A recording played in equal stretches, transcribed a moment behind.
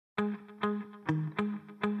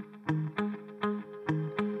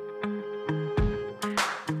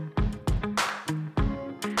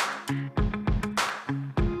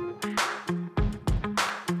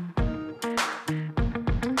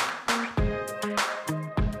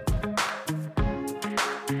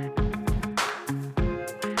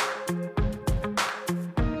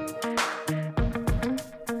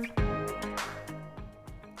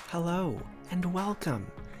Hello, and welcome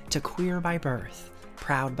to Queer by Birth,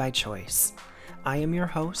 Proud by Choice. I am your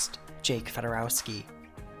host, Jake Fedorowski.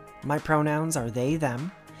 My pronouns are they,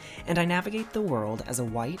 them, and I navigate the world as a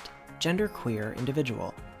white, genderqueer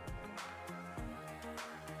individual.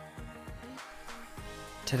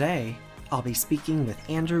 Today, I'll be speaking with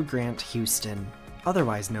Andrew Grant Houston,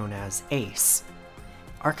 otherwise known as ACE,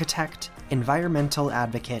 architect, environmental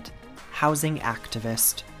advocate, housing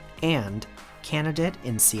activist, and candidate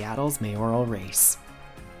in Seattle's mayoral race.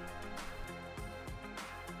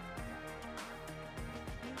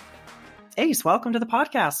 Ace, welcome to the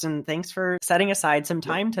podcast, and thanks for setting aside some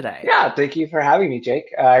time today. Yeah, thank you for having me,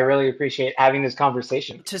 Jake. I really appreciate having this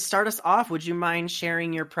conversation. To start us off, would you mind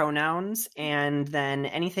sharing your pronouns and then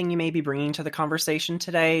anything you may be bringing to the conversation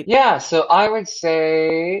today? Yeah, so I would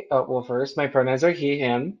say, first, my pronouns are he,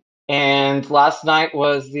 him. And last night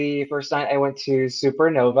was the first night I went to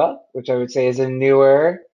Supernova, which I would say is a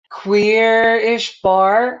newer, queer-ish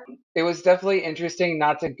bar. It was definitely interesting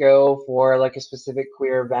not to go for like a specific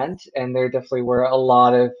queer event, and there definitely were a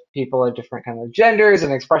lot of people of different kind of genders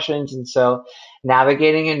and expressions, and so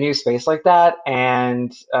navigating a new space like that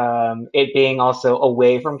and it being also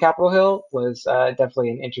away from Capitol Hill was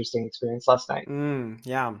definitely an interesting experience last night.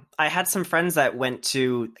 Yeah, I had some friends that went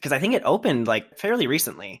to, because I think it opened like fairly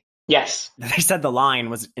recently. Yes. They said the line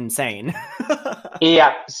was insane.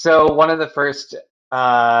 Yeah, so one of the first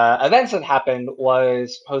events that happened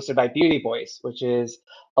was hosted by Beauty Boys, which is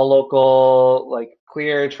a local like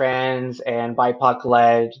queer, trans, and BIPOC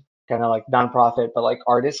led kind of like nonprofit, but like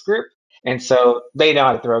artist group. And so they know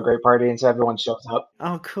how to throw a great party, and so everyone shows up.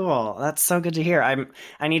 Oh, cool. That's so good to hear.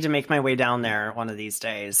 I need to make my way down there one of these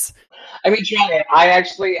days. I mean, try it. I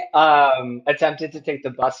actually attempted to take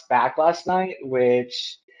the bus back last night,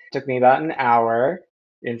 which took me about an hour.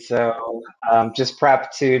 And so just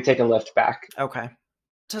prep to take a lift back. Okay.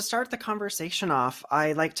 To start the conversation off,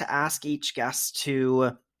 I like to ask each guest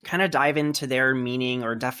to kind of dive into their meaning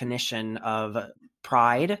or definition of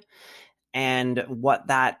pride and what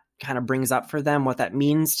that kind of brings up for them, what that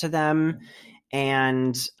means to them,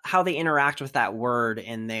 and how they interact with that word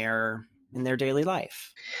in their daily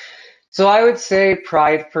life. So I would say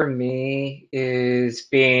pride for me is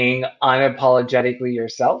being unapologetically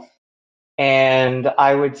yourself. And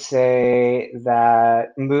I would say that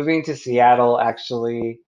moving to Seattle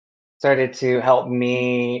actually started to help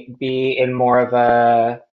me be in more of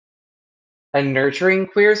a nurturing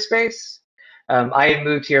queer space. I had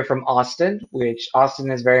moved here from Austin, which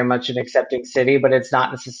Austin is very much an accepting city, but it's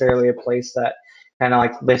not necessarily a place that kind of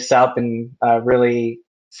like lifts up and really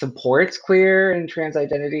supports queer and trans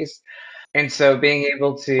identities. And so being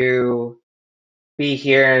able to be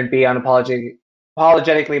here and be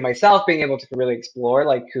apologetically myself, being able to really explore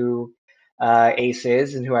like who Ace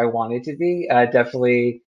is and who I wanted to be,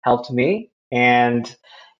 definitely helped me. And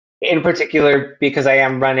in particular, because I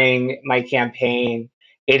am running my campaign,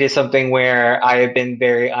 it is something where I have been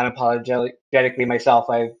very unapologetically myself.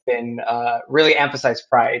 I've been really emphasized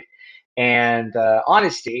pride and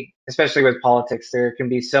honesty, especially with politics. There can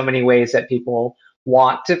be so many ways that people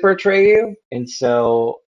want to portray you. And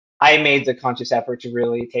so I made the conscious effort to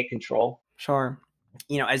really take control. Sure.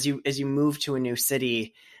 You know, as you move to a new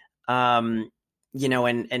city, you know,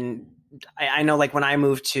 and I know like when I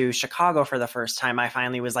moved to Chicago for the first time, I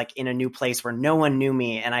finally was like in a new place where no one knew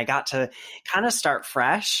me and I got to kind of start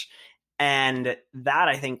fresh. And that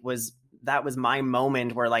I think was my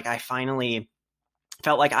moment where like I finally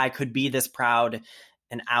felt like I could be this proud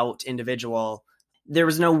and out individual. There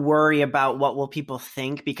was no worry about what will people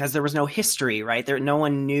think because there was no history, right? No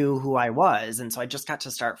one knew who I was. And so I just got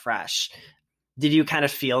to start fresh. Did you kind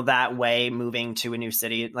of feel that way moving to a new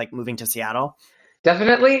city, like moving to Seattle?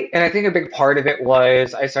 Definitely. And I think a big part of it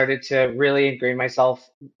was I started to really ingrain myself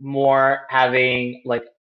more having like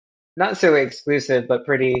not necessarily exclusive, but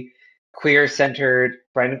pretty queer centered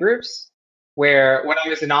friend groups. Where when I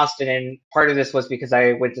was in Austin, and part of this was because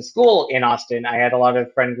I went to school in Austin, I had a lot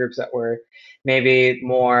of friend groups that were maybe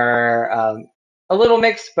more a little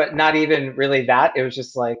mixed, but not even really that. It was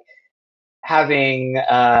just like having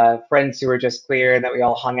friends who were just queer and that we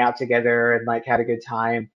all hung out together and like had a good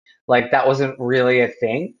time. Like that wasn't really a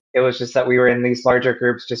thing. It was just that we were in these larger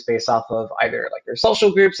groups just based off of either like our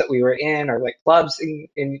social groups that we were in or like clubs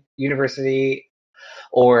in university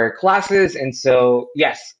or classes. And so,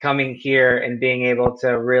 yes, coming here and being able to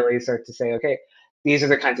really start to say, okay, these are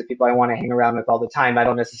the kinds of people I want to hang around with all the time. I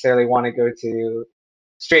don't necessarily want to go to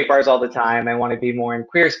straight bars all the time. I want to be more in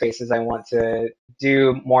queer spaces. I want to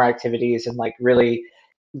do more activities and like really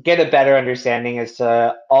get a better understanding as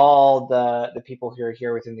to all the people who are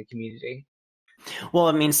here within the community. Well,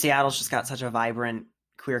 I mean, Seattle's just got such a vibrant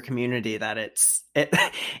queer community that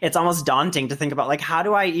it's almost daunting to think about, like, how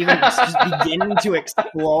do I even just begin to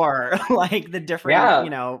explore like the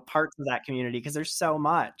different, Yeah. parts of that community, because there's so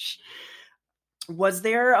much. Was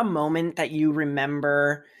there a moment that you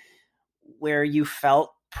remember where you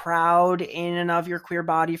felt proud in and of your queer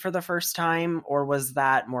body for the first time, or was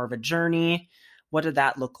that more of a journey? What did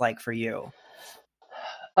that look like for you?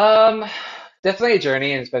 Um, Definitely a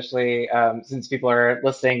journey, and especially since people are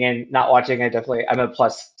listening and not watching, I'm a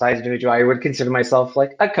plus size individual. I would consider myself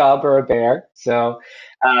like a cub or a bear. So,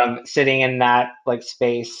 sitting in that like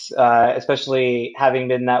space, especially having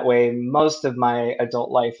been that way most of my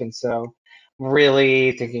adult life, and so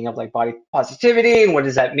really thinking of like body positivity and what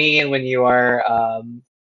does that mean when you are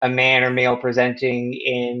a man or male presenting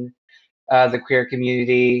in the queer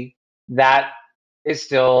community. That is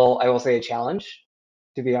still, I will say, a challenge,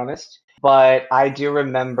 to be honest. But I do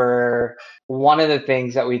remember one of the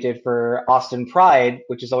things that we did for Austin Pride,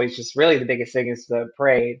 which is always just really the biggest thing, is the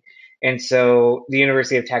parade. And so the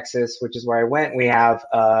University of Texas, which is where I went, we have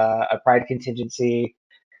a Pride contingency.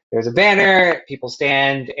 There's a banner, people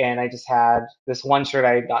stand, and I just had this one shirt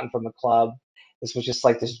I had gotten from the club. This was just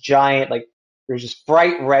like this giant, like, there's just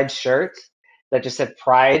bright red shirt that just said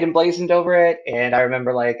Pride emblazoned over it. And I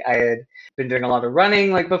remember like I had been doing a lot of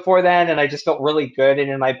running like before then, and I just felt really good and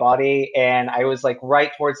in my body. And I was like right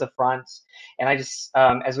towards the front. And I just,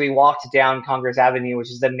 as we walked down Congress Avenue, which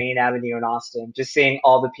is the main avenue in Austin, just seeing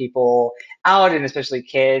all the people out and especially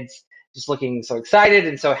kids just looking so excited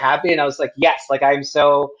and so happy. And I was like, yes, like I'm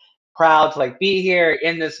so proud to like be here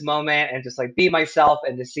in this moment and just like be myself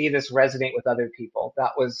and to see this resonate with other people.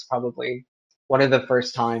 That was probably one of the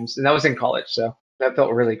first times, and that was in college, so that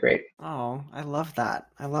felt really great. Oh, I love that.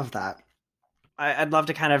 I love that. I'd love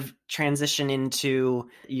to kind of transition into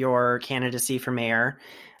your candidacy for mayor,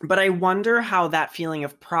 but I wonder how that feeling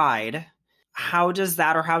of pride, how does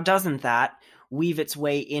that or how doesn't that weave its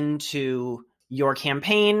way into your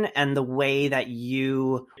campaign and the way that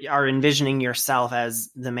you are envisioning yourself as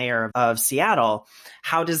the mayor of Seattle?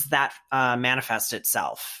 How does that manifest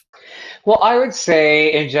itself? Well, I would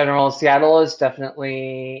say in general, Seattle is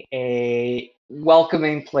definitely a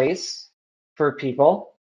welcoming place for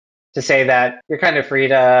people to say that you're kind of free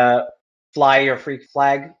to fly your freak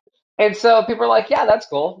flag. And so people are like, yeah, that's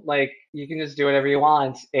cool. Like, you can just do whatever you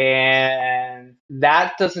want. And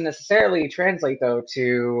that doesn't necessarily translate, though,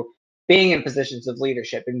 to being in positions of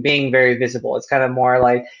leadership and being very visible. It's kind of more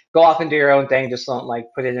like go off and do your own thing, just don't like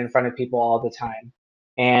put it in front of people all the time.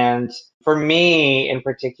 And for me in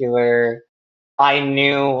particular, I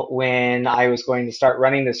knew when I was going to start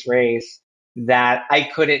running this race that I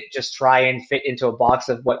couldn't just try and fit into a box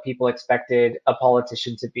of what people expected a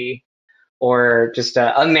politician to be or just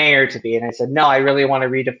a mayor to be. And I said, no, I really want to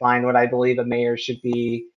redefine what I believe a mayor should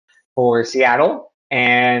be for Seattle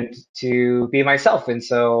and to be myself. And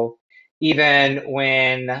so even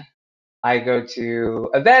when I go to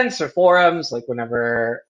events or forums, like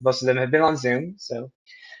whenever most of them have been on Zoom, so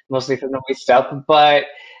mostly for the stuff, but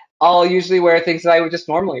I'll usually wear things that I would just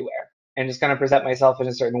normally wear and just kind of present myself in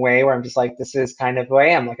a certain way where I'm just like, this is kind of who I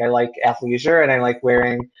am. Like I like athleisure and I like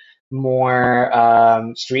wearing more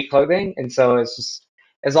street clothing. And so it's just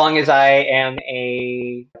as long as I am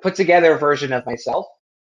a put together version of myself,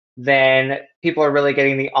 then people are really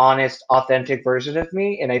getting the honest, authentic version of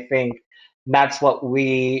me. And I think that's what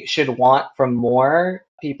we should want from more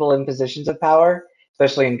people in positions of power,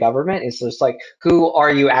 especially in government. Is just like, who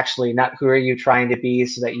are you actually, not who are you trying to be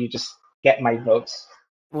so that you just get my votes.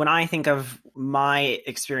 When I think of my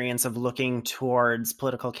experience of looking towards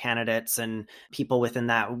political candidates and people within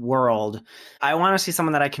that world, I want to see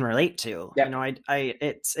someone that I can relate to. Yep.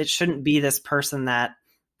 It shouldn't be this person that,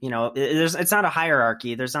 it's not a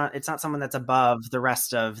hierarchy. It's not someone that's above the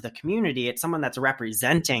rest of the community. It's someone that's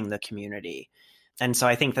representing the community. And so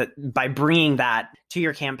I think that by bringing that to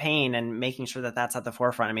your campaign and making sure that that's at the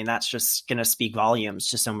forefront, I mean, that's just going to speak volumes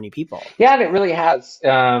to so many people. Yeah, and it really has.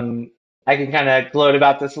 I can kind of gloat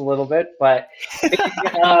about this a little bit, but being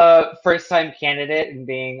a first time candidate and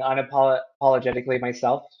being unapologetically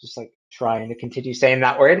myself, just like trying to continue saying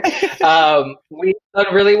that word, we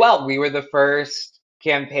done really well. We were the first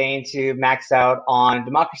campaign to max out on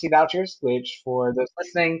democracy vouchers, which for those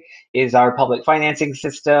listening is our public financing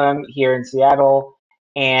system here in Seattle.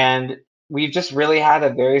 And we've just really had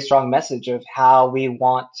a very strong message of how we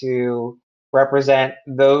want to represent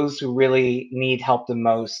those who really need help the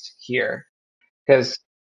most here. Because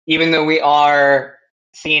even though we are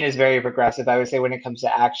seen as very progressive, I would say when it comes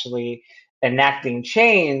to actually enacting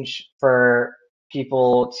change for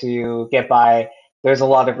people to get by, there's a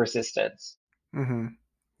lot of resistance. Mm-hmm.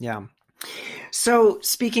 Yeah. So,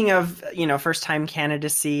 speaking of, first time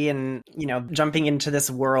candidacy and, jumping into this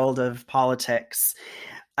world of politics,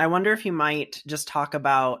 I wonder if you might just talk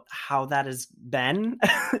about how that has been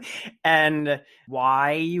and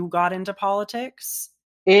why you got into politics.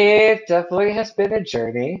 It definitely has been a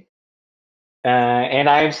journey. And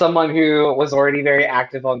I'm someone who was already very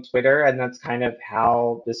active on Twitter, and that's kind of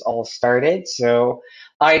how this all started. So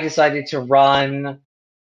I decided to run,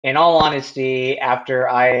 in all honesty, after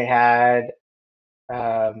I had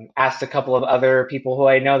asked a couple of other people who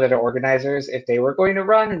I know that are organizers if they were going to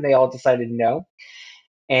run, and they all decided no.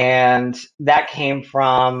 And that came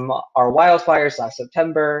from our wildfires last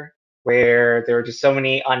September, where there were just so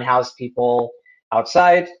many unhoused people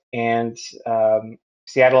outside. And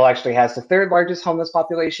Seattle actually has the third largest homeless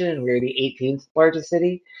population, and we're the 18th largest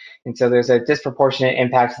city. And so there's a disproportionate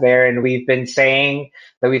impact there. And we've been saying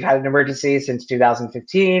that we've had an emergency since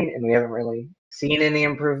 2015, and we haven't really seen any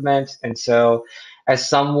improvement. And so, as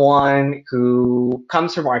someone who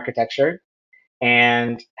comes from architecture,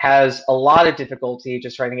 and has a lot of difficulty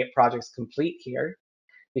just trying to get projects complete here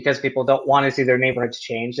because people don't want to see their neighborhoods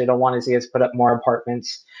change. They don't want to see us put up more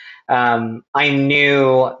apartments. I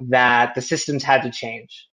knew that the systems had to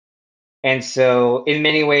change. And so, in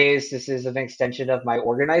many ways, this is an extension of my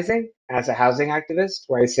organizing as a housing activist,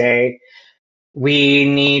 where I say we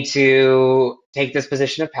need to take this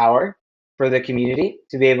position of power for the community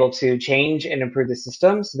to be able to change and improve the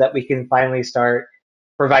system so that we can finally start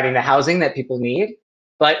providing the housing that people need.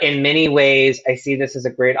 But in many ways, I see this as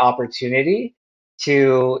a great opportunity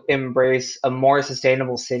to embrace a more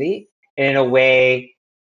sustainable city and in a way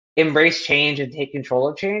embrace change and take control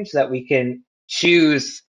of change so that we can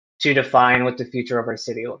choose to define what the future of our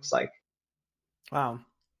city looks like. Wow.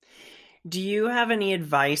 Do you have any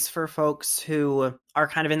advice for folks who are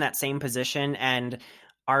kind of in that same position and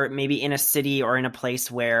are maybe in a city or in a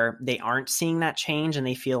place where they aren't seeing that change and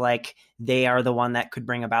they feel like they are the one that could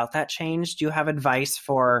bring about that change? Do you have advice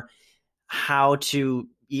for how to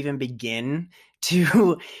even begin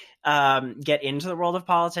to get into the world of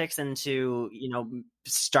politics and to,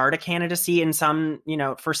 start a candidacy in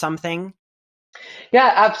for something?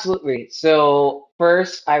 Yeah, absolutely. So,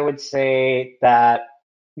 first, I would say that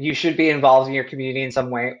you should be involved in your community in some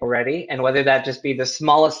way already. And whether that just be the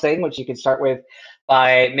smallest thing, which you can start with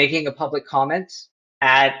by making a public comment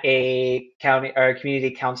at a county or a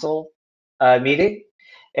community council meeting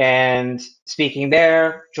and speaking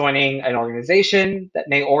there, joining an organization that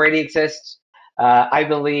may already exist. I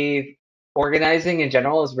believe organizing in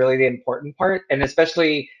general is really the important part, and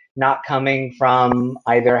especially not coming from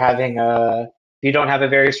either having a if you don't have a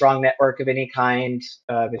very strong network of any kind,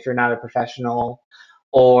 if you're not a professional,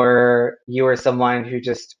 or you are someone who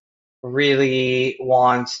just really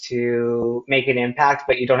wants to make an impact,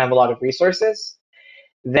 but you don't have a lot of resources,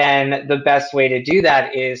 then the best way to do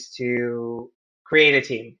that is to create a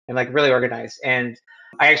team and like really organize. And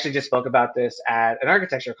I actually just spoke about this at an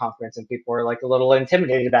architecture conference, and people were like a little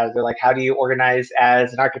intimidated about it. They're like, how do you organize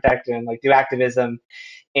as an architect and like do activism?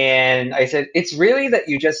 And I said, it's really that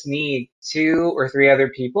you just need two or three other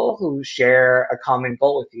people who share a common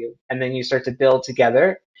goal with you. And then you start to build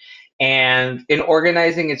together. And in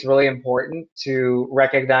organizing, it's really important to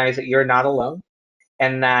recognize that you're not alone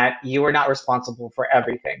and that you are not responsible for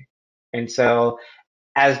everything. And so,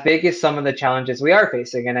 as big as some of the challenges we are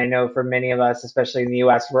facing, and I know for many of us, especially in the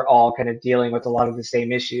US, we're all kind of dealing with a lot of the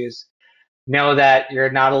same issues, know that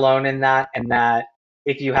you're not alone in that, and that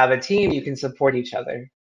if you have a team, you can support each other.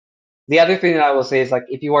 The other thing that I will say is like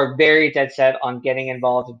if you are very dead set on getting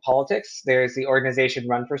involved in politics, there's the organization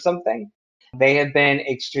Run for Something. They have been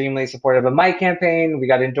extremely supportive of my campaign. We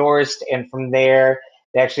got endorsed, and from there,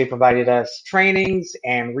 they actually provided us trainings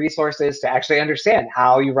and resources to actually understand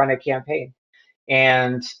how you run a campaign.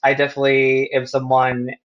 And I definitely am someone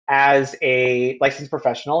as a licensed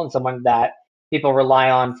professional and someone that people rely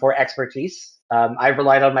on for expertise. I've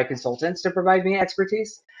relied on my consultants to provide me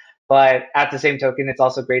expertise, but at the same token, it's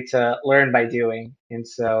also great to learn by doing. And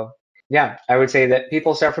so, yeah, I would say that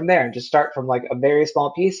people start from there and just start from like a very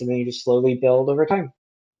small piece and then you just slowly build over time.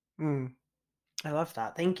 Mm, I love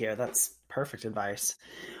that. Thank you. That's perfect advice.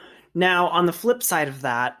 Now, on the flip side of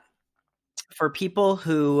that, for people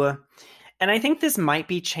who, and I think this might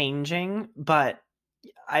be changing, but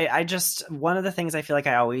I just, one of the things I feel like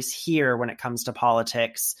I always hear when it comes to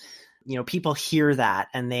politics, people hear that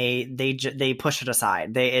and they push it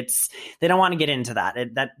aside. They don't want to get into that.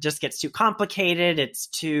 That just gets too complicated. It's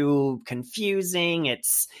too confusing.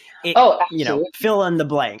 Oh, absolutely. Fill in the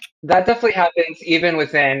blank. That definitely happens even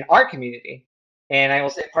within our community. And I will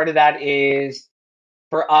say part of that is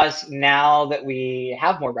for us, now that we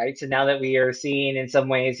have more rights and now that we are seen in some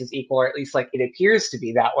ways as equal, or at least like it appears to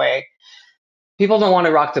be that way, people don't want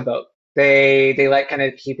to rock the boat. They like kind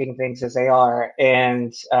of keeping things as they are.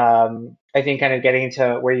 And I think kind of getting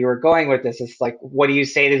to where you were going with this is like, what do you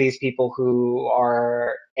say to these people who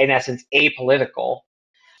are in essence apolitical?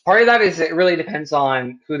 Part of that is it really depends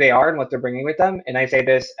on who they are and what they're bringing with them. And I say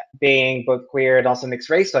this being both queer and also mixed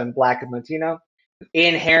race, so I'm Black and Latino.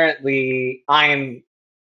 Inherently, I'm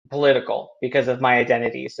political because of my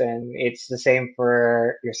identities, and it's the same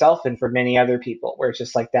for yourself and for many other people, where it's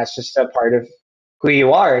just like that's just a part of who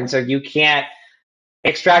you are, and so you can't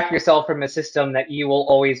extract yourself from a system that you will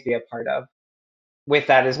always be a part of. With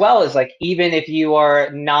that as well as like even if you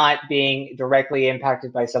are not being directly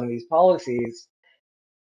impacted by some of these policies,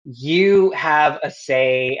 you have a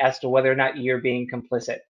say as to whether or not you're being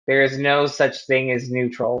complicit. There is no such thing as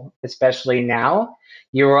neutral, especially now.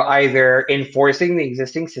 You are either enforcing the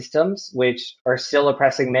existing systems, which are still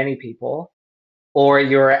oppressing many people, or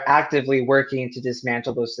you're actively working to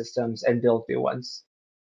dismantle those systems and build new ones.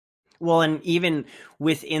 Well, and even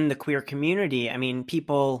within the queer community, I mean,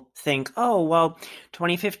 people think, oh, well,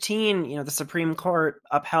 2015, the Supreme Court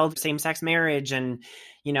upheld same-sex marriage and,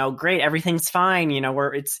 great, everything's fine,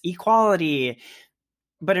 where it's equality.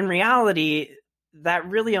 But in reality, that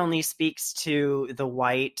really only speaks to the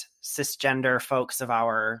white cisgender folks of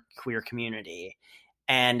our queer community.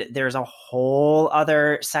 And there's a whole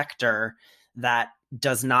other sector that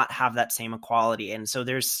does not have that same equality. And so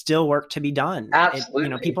there's still work to be done.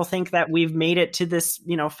 Absolutely. People think that we've made it to this,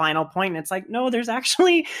 final point. And it's like, no, there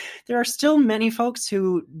are still many folks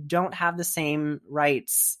who don't have the same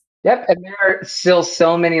rights. Yep, and there are still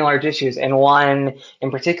so many large issues, and one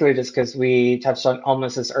in particular, just because we touched on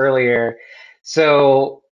homelessness earlier.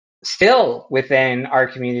 So, still within our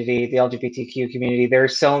community, the LGBTQ community, there are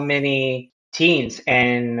so many teens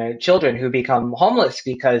and children who become homeless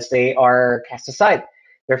because they are cast aside.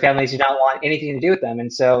 Their families do not want anything to do with them.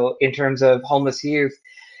 And so, in terms of homeless youth,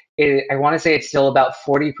 I want to say it's still about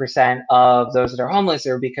 40% of those that are homeless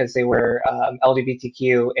are because they were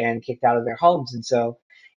LGBTQ and kicked out of their homes. And so,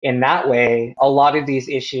 in that way, a lot of these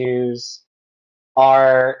issues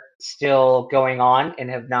are still going on and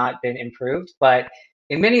have not been improved. But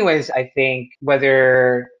in many ways, I think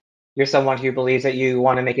whether you're someone who believes that you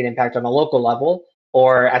want to make an impact on a local level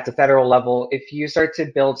or at the federal level, if you start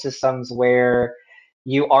to build systems where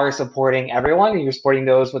you are supporting everyone and you're supporting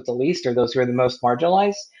those with the least or those who are the most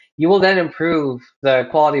marginalized, you will then improve the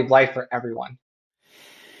quality of life for everyone.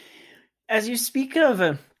 As you speak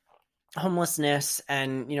of homelessness,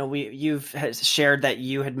 and you've shared that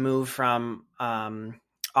you had moved from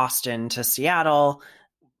Austin to Seattle,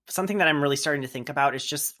 something that I'm really starting to think about is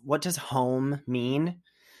just, what does home mean?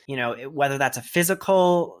 Whether that's a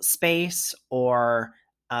physical space or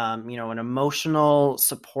an emotional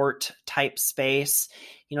support type space.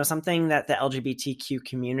 Something that the LGBTQ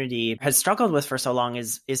community has struggled with for so long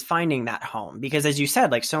is finding that home, because as you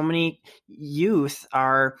said, like, so many youth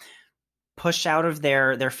are pushed out of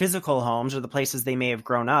their physical homes or the places they may have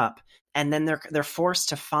grown up, and then they're forced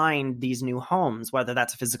to find these new homes, whether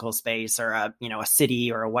that's a physical space or a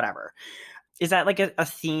city or whatever. Is that like a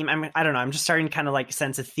theme? I don't know. I'm just starting to kind of like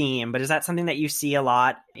sense a theme, but is that something that you see a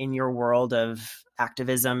lot in your world of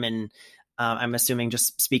activism? And I'm assuming,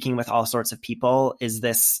 just speaking with all sorts of people, is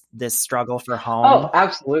this struggle for home? Oh,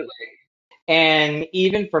 absolutely. And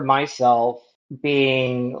even for myself,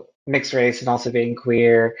 being mixed race and also being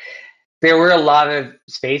queer, there were a lot of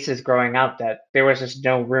spaces growing up that there was just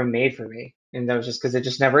no room made for me. And that was just because it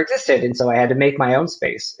just never existed. And so I had to make my own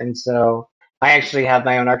space. And so I actually have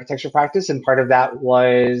my own architecture practice. And part of that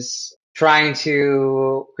was trying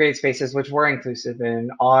to create spaces which were inclusive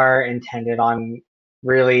and are intended on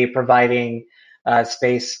really providing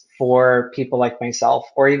space for people like myself,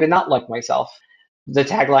 or even not like myself. The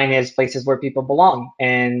tagline is places where people belong.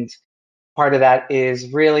 And part of that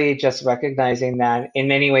is really just recognizing that in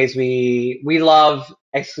many ways we love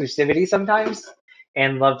exclusivity sometimes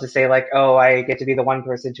and love to say like, oh, I get to be the one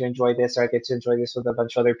person to enjoy this, or I get to enjoy this with a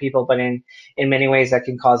bunch of other people. But in many ways that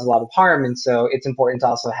can cause a lot of harm. And so it's important to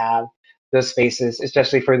also have those spaces,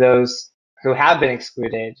 especially for those who have been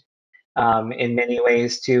excluded in many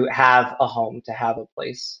ways, to have a home, to have a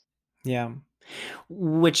place. Yeah.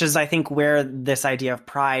 Which is, I think, where this idea of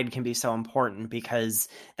pride can be so important, because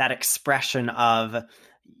that expression of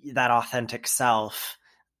that authentic self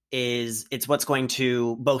it's what's going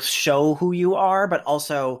to both show who you are, but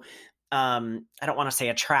also, I don't want to say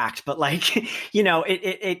attract, but like,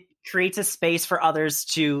 it creates a space for others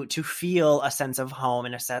to feel a sense of home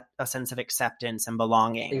and a sense of acceptance and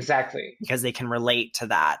belonging. Exactly. Because they can relate to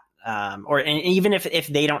that. or and even if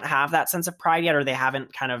they don't have that sense of pride yet, or they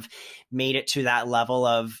haven't kind of made it to that level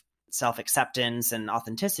of self-acceptance and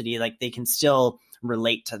authenticity, like they can still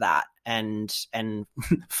relate to that and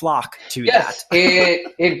flock to Yes,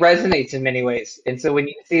 that. it resonates in many ways. And so when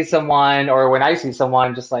you see someone, or when I see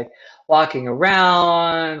someone just like walking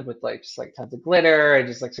around with like just like tons of glitter and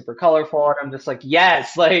just like super colorful, and I'm just like,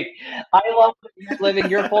 yes, like I love that you're living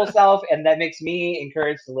your full self, and that makes me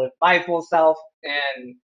encouraged to live my full self.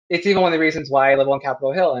 And it's even one of the reasons why I live on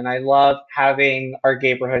Capitol Hill, and I love having our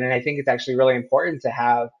neighborhood. And I think it's actually really important to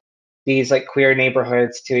have these like queer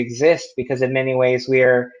neighborhoods to exist, because in many ways we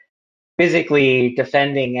are physically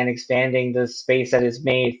defending and expanding the space that is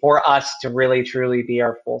made for us to really truly be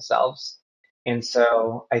our full selves. And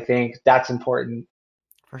so I think that's important.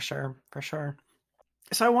 For sure, for sure.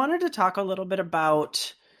 So I wanted to talk a little bit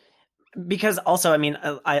about, because also, I mean,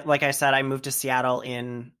 like I said, I moved to Seattle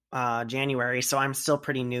in January, so I'm still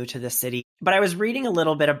pretty new to the city. But I was reading a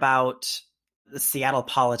little bit about the Seattle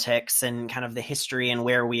politics and kind of the history and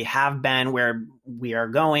where we have been, where we are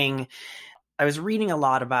going. I was reading a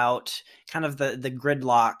lot about kind of the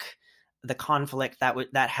gridlock, the conflict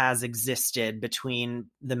that has existed between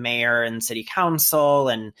the mayor and city council,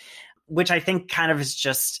 and which I think kind of is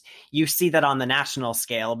just, you see that on the national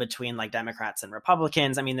scale between like Democrats and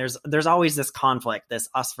Republicans. I mean, there's always this conflict, this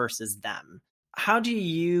us versus them. How do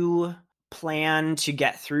you plan to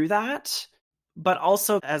get through that? But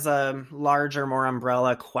also, as a larger, more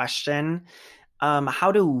umbrella question,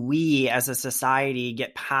 how do we as a society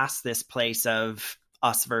get past this place of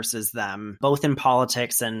us versus them, both in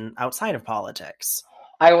politics and outside of politics?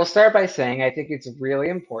 I will start by saying I think it's really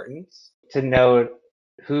important to note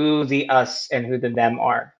who the us and who the them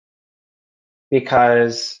are,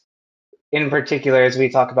 because in particular, as we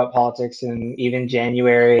talk about politics and even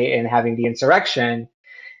January and having the insurrection,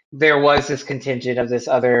 there was this contingent of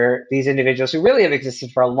these individuals who really have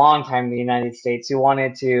existed for a long time in the United States, who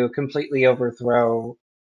wanted to completely overthrow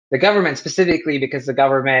the government, specifically because the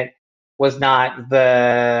government was not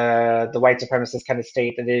the white supremacist kind of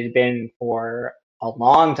state that it had been for a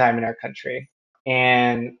long time in our country.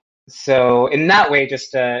 And so in that way,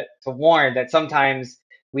 just to warn that sometimes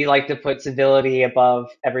we like to put civility above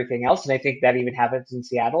everything else. And I think that even happens in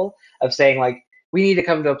Seattle, of saying like, we need to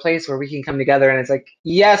come to a place where we can come together. And it's like,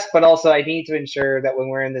 yes, but also I need to ensure that when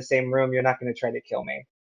we're in the same room, you're not going to try to kill me.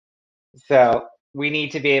 So we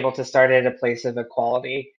need to be able to start at a place of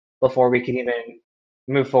equality before we can even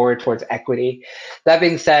move forward towards equity. That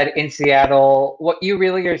being said, in Seattle, what you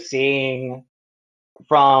really are seeing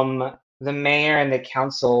from the mayor and the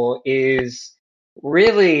council is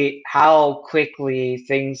really how quickly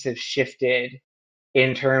things have shifted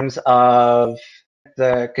in terms of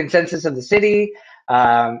the consensus of the city,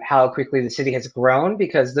 how quickly the city has grown,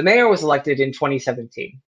 because the mayor was elected in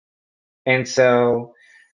 2017. And so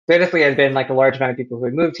there definitely had been like a large amount of people who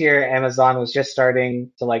had moved here. Amazon was just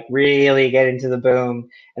starting to like really get into the boom.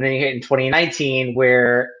 And then you hit in 2019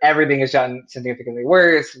 where everything has gotten significantly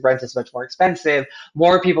worse. Rent is much more expensive.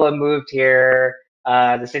 More people have moved here.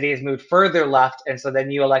 The city has moved further left. And so then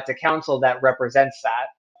you elect a council that represents that.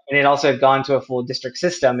 And it also had gone to a full district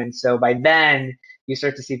system. And so by then you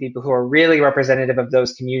start to see people who are really representative of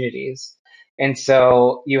those communities. And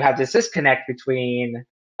so you have this disconnect between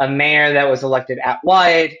a mayor that was elected at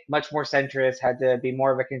wide, much more centrist, had to be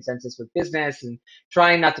more of a consensus with business and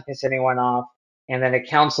trying not to piss anyone off, and then a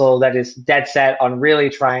council that is dead set on really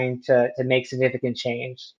trying to make significant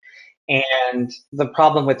change. And the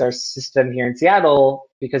problem with our system here in Seattle,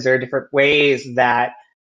 because there are different ways that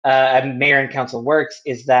a mayor and council works,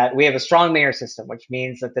 is that we have a strong mayor system, which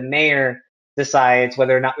means that the mayor decides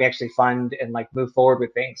whether or not we actually fund and like move forward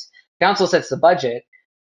with things. Council sets the budget,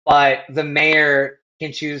 but the mayor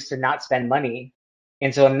can choose to not spend money.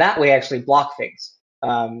 And so in that way, actually block things.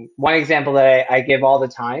 One example that I give all the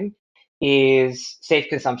time is safe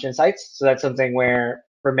consumption sites. So that's something where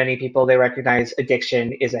for many people, they recognize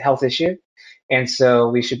addiction is a health issue. And so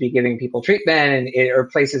we should be giving people treatment or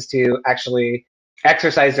places to actually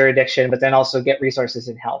exercise their addiction, but then also get resources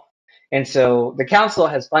in health. And so the council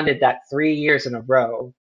has funded that 3 years in a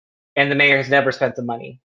row, and the mayor has never spent the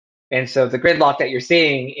money. And so the gridlock that you're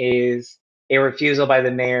seeing is a refusal by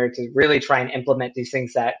the mayor to really try and implement these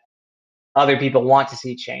things that other people want to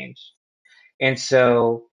see change. And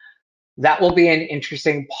so that will be an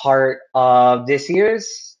interesting part of this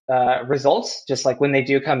year's results, just like when they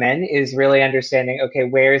do come in, is really understanding, okay,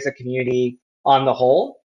 where is the community on the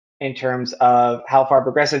whole in terms of how far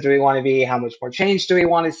progressive do we want to be? How much more change do we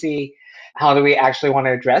want to see? How do we actually want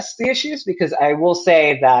to address the issues? Because I will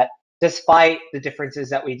say that despite the differences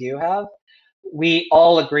that we do have, we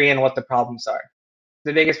all agree on what the problems are.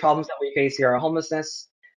 the biggest problems that we face here are homelessness,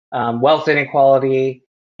 wealth inequality,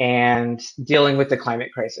 and dealing with the climate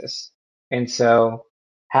crisis. And so,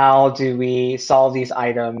 how do we solve these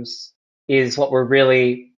items is what we're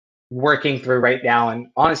really working through right now, and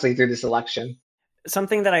honestly, through this election.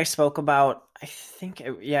 Something that I spoke about, I think,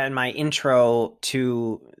 yeah, in my intro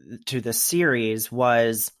to the series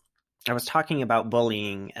was I was talking about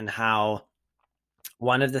bullying and how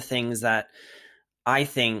one of the things that I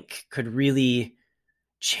think could really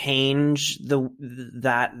change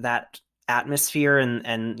that atmosphere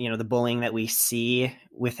and the bullying that we see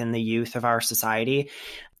within the youth of our society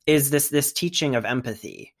is this teaching of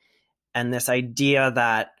empathy and this idea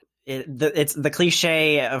that it's the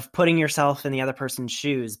cliche of putting yourself in the other person's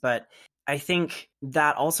shoes, but I think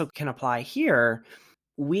that also can apply here.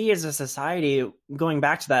 We as a society, going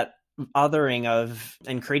back to that othering of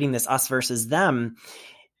and creating this us versus them,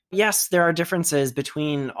 yes, there are differences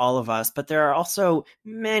between all of us, but there are also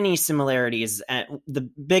many similarities, and the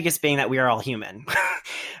biggest being that we are all human.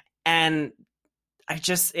 And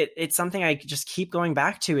it's something I just keep going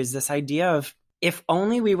back to, is this idea of if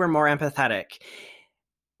only we were more empathetic,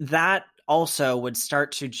 that also would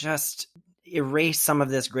start to just erase some of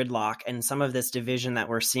this gridlock and some of this division that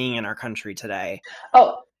we're seeing in our country today.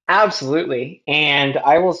 Oh, absolutely. And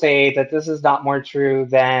I will say that this is not more true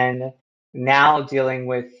than now dealing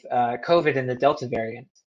with COVID and the Delta variant.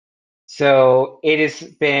 So it has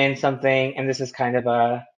been something, and this is kind of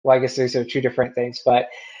well, I guess these are two different things, but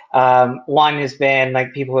one has been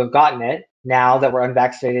like people who have gotten it now that we're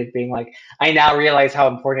unvaccinated being like, I now realize how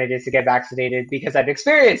important it is to get vaccinated because I've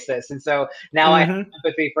experienced this. And so now I have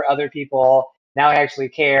empathy for other people. Now I actually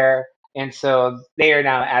care. And so they are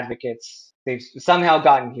now advocates. They've somehow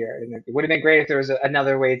gotten here. And it would have been great if there was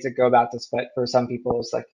another way to go about this, but for some people,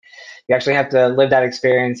 it's like, you actually have to live that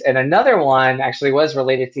experience. And another one actually was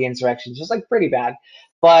related to the insurrection, just like pretty bad.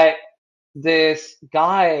 But this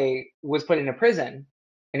guy was put into prison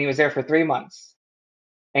and he was there for 3 months.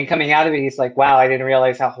 And coming out of it, he's like, wow, I didn't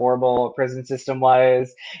realize how horrible a prison system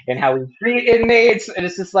was and how we treat inmates. And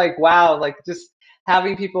it's just like, wow, like just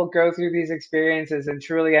having people go through these experiences and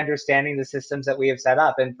truly understanding the systems that we have set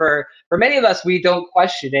up. And for many of us, we don't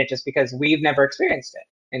question it just because we've never experienced it.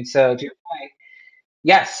 And so to your point,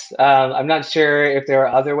 yes, I'm not sure if there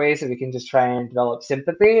are other ways that we can just try and develop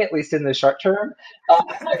sympathy, at least in the short term,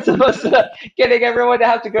 as opposed to getting everyone to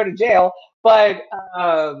have to go to jail. But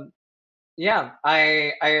yeah,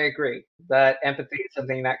 I agree that empathy is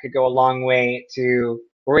something that could go a long way to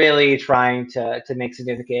really trying to make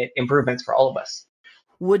significant improvements for all of us.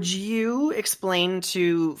 Would you explain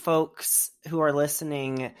to folks who are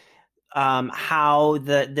listening how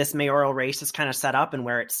this mayoral race is kind of set up and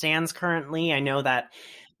where it stands currently? I know that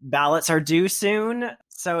ballots are due soon,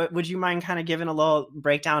 so would you mind kind of giving a little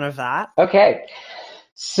breakdown of that? Okay,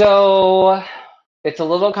 so it's a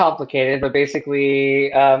little complicated, but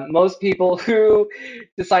basically, most people who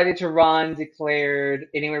decided to run declared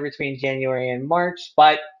anywhere between January and March,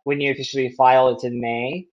 but when you officially file, it's in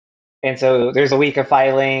May. And so there's a week of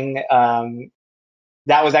filing.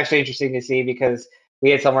 That was actually interesting to see because we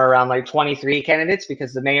had somewhere around like 23 candidates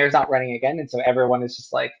because the mayor's not running again. And so everyone is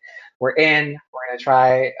just like, we're in, we're going to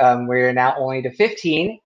try. We're now only to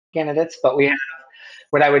 15 candidates, but we have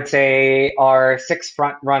what I would say are 6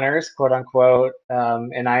 front runners, quote unquote,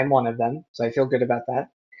 and I'm one of them. So I feel good about that.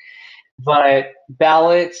 But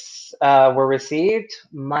ballots were received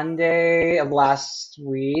Monday of last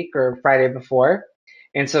week or Friday before.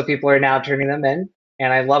 And so people are now turning them in.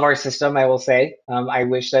 And I love our system, I will say. I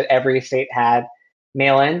wish that every state had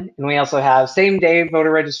mail-in. And we also have same-day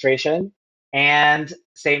voter registration and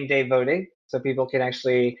same-day voting. So people can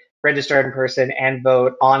actually register in person and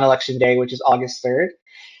vote on election day, which is August 3rd.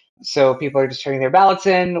 So people are just turning their ballots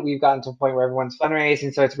in. We've gotten to a point where everyone's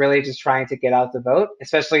fundraising. So it's really just trying to get out the vote,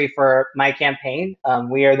 especially for my campaign.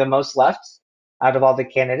 We are the most left out of all the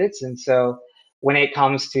candidates. And so when it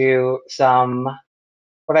comes to some,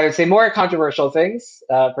 what I would say more controversial things,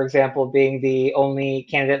 for example, being the only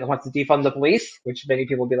candidate that wants to defund the police, which many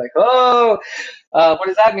people will be like, oh, what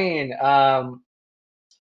does that mean?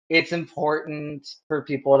 It's important for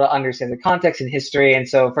people to understand the context and history. And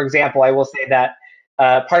so, for example, I will say that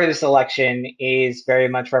part of this election is very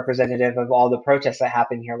much representative of all the protests that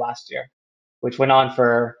happened here last year, which went on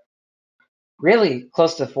for really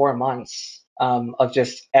close to 4 months of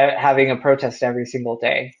just having a protest every single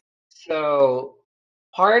day. So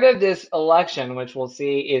part of this election, which we'll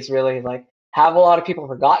see, is really like, have a lot of people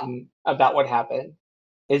forgotten about what happened?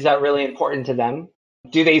 Is that really important to them?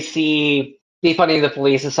 Do they see defunding the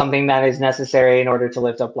police as something that is necessary in order to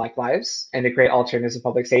lift up Black lives and to create alternatives to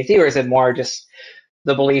public safety? Or is it more just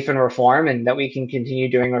the belief in reform and that we can continue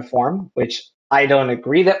doing reform, which I don't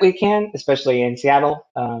agree that we can, especially in Seattle.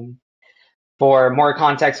 For more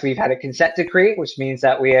context, we've had a consent decree, which means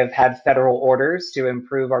that we have had federal orders to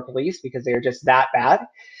improve our police because they are just that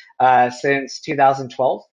bad since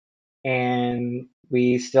 2012. And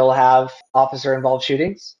we still have officer involved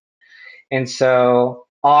shootings. And so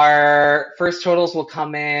our first totals will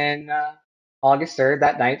come in August 3rd,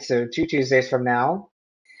 that night, so 2 Tuesdays from now.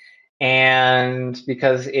 And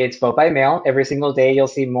because it's vote by mail, every single day you'll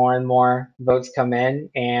see more and more votes come in.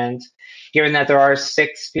 And given that there are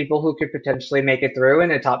 6 people who could potentially make it through in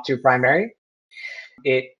a top 2 primary,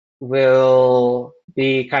 it will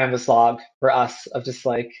be kind of a slog for us of just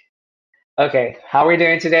like, okay, how are we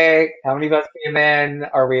doing today? How many votes came in?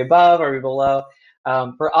 Are we above? Are we below?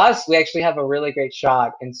 For us, we actually have a really great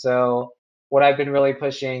shot. And so what I've been really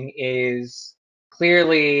pushing is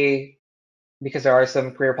clearly, because there are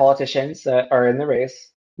some career politicians that are in the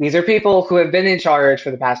race. These are people who have been in charge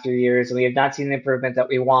for the past few years, and we have not seen the improvement that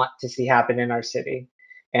we want to see happen in our city.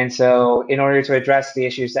 And so in order to address the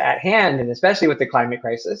issues at hand, and especially with the climate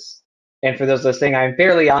crisis, and for those listening, I'm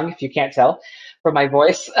fairly young, if you can't tell from my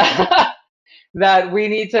voice, that we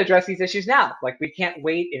need to address these issues now. Like, we can't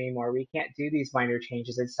wait anymore. We can't do these minor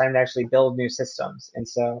changes. It's time to actually build new systems. And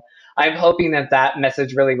so I'm hoping that that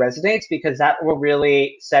message really resonates, because that will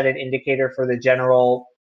really set an indicator for the general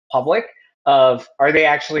public of, are they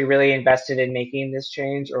actually really invested in making this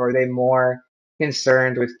change, or are they more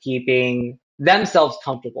concerned with keeping themselves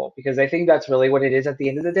comfortable? Because I think that's really what it is at the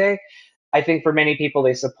end of the day. I think for many people,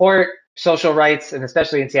 they support social rights, and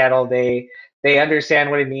especially in Seattle, they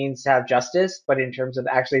understand what it means to have justice, but in terms of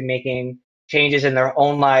actually making changes in their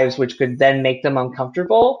own lives, which could then make them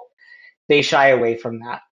uncomfortable, they shy away from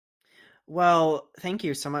that. Well, thank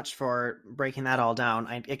you so much for breaking that all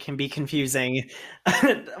down. It can be confusing,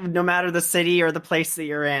 no matter the city or the place that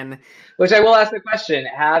you're in. Which I will ask the question,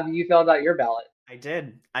 have you filled out your ballot? I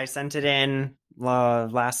did. I sent it in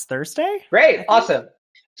last Thursday. Great, awesome.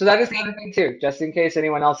 So that is the other thing too, just in case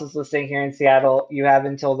anyone else is listening here in Seattle, you have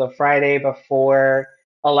until the Friday before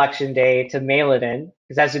Election Day to mail it in,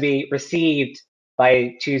 because it has to be received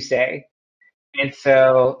by Tuesday. And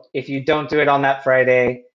so if you don't do it on that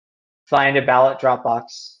Friday, find a ballot drop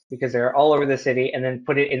box, because they're all over the city, and then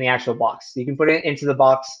put it in the actual box. You can put it into the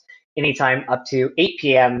box anytime up to 8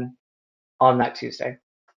 p.m. on that Tuesday.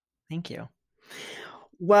 Thank you.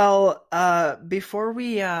 Well, before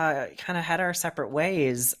we kind of head our separate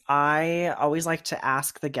ways, I always like to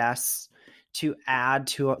ask the guests to add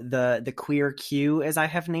to the queer queue, as I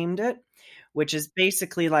have named it, which is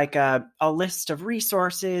basically like a list of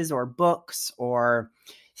resources or books or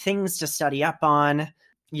things to study up on.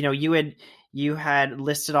 You know, you had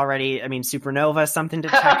listed already, I mean, Supernova, something to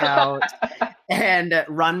check out, and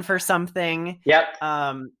Run for Something. Yep.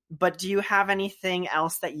 But do you have anything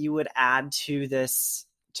else that you would add to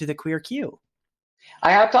the queer queue?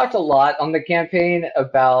 I have talked a lot on the campaign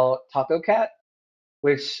about Taco Cat,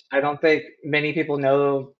 which I don't think many people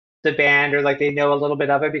know the band, or like they know a little bit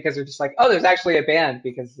of it because they're just like, oh, there's actually a band,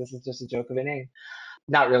 because this is just a joke of a name.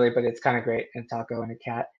 Not really, but it's kind of great. And taco and a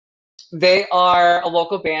cat. They are a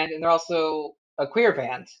local band, and they're also a queer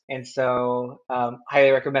band. And so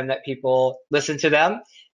highly recommend that people listen to them.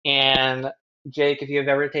 And Jake, if you've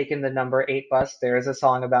ever taken the number 8 bus, there is a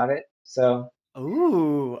song about it. So.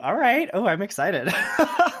 Ooh, all right. Oh, I'm excited.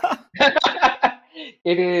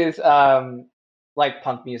 It is like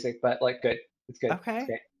punk music, but like good. It's good. Okay.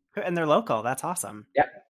 It's And they're local. That's awesome.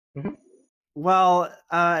 Yep. Mm-hmm. Well,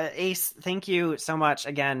 Ace, thank you so much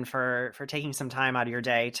again for taking some time out of your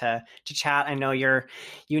day to chat. I know you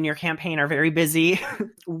and your campaign are very busy.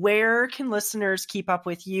 Where can listeners keep up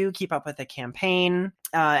with you, keep up with the campaign,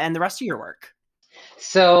 and the rest of your work?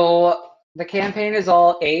 So the campaign is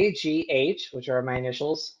all AGH, which are my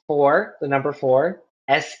initials, 4, the number 4,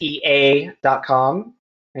 SEA.com.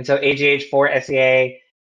 And so AGH 4 SEA,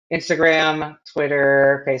 Instagram,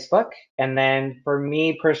 Twitter, Facebook. And then for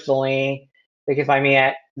me personally, they can find me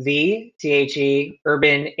at THE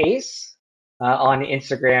Urban Ace on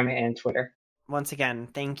Instagram and Twitter. Once again,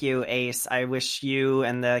 thank you, Ace. I wish you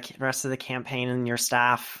and the rest of the campaign and your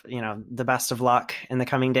staff, the best of luck in the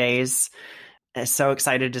coming days. So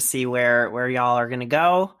excited to see where y'all are going to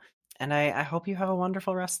go. And I hope you have a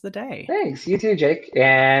wonderful rest of the day. Thanks. You too, Jake.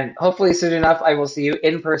 And hopefully soon enough, I will see you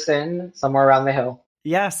in person somewhere around the hill.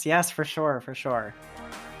 Yes, for sure.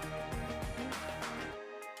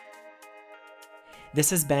 This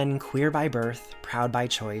has been Queer by Birth, Proud by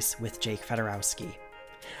Choice with Jake Fedorowski.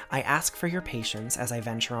 I ask for your patience as I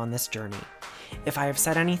venture on this journey. If I have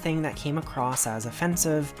said anything that came across as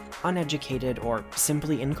offensive, uneducated, or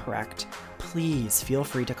simply incorrect, please feel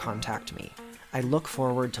free to contact me. I look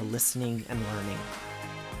forward to listening and learning.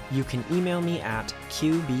 You can email me at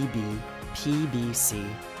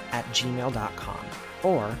qbbpbc@gmail.com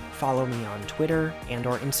or follow me on Twitter and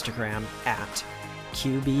or Instagram at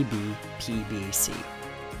qbbpbc.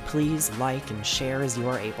 Please like and share as you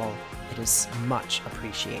are able. It is much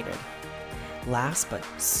appreciated. Last but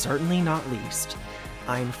certainly not least,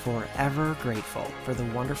 I'm forever grateful for the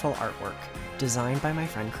wonderful artwork designed by my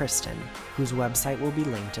friend Kristen, whose website will be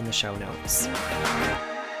linked in the show notes.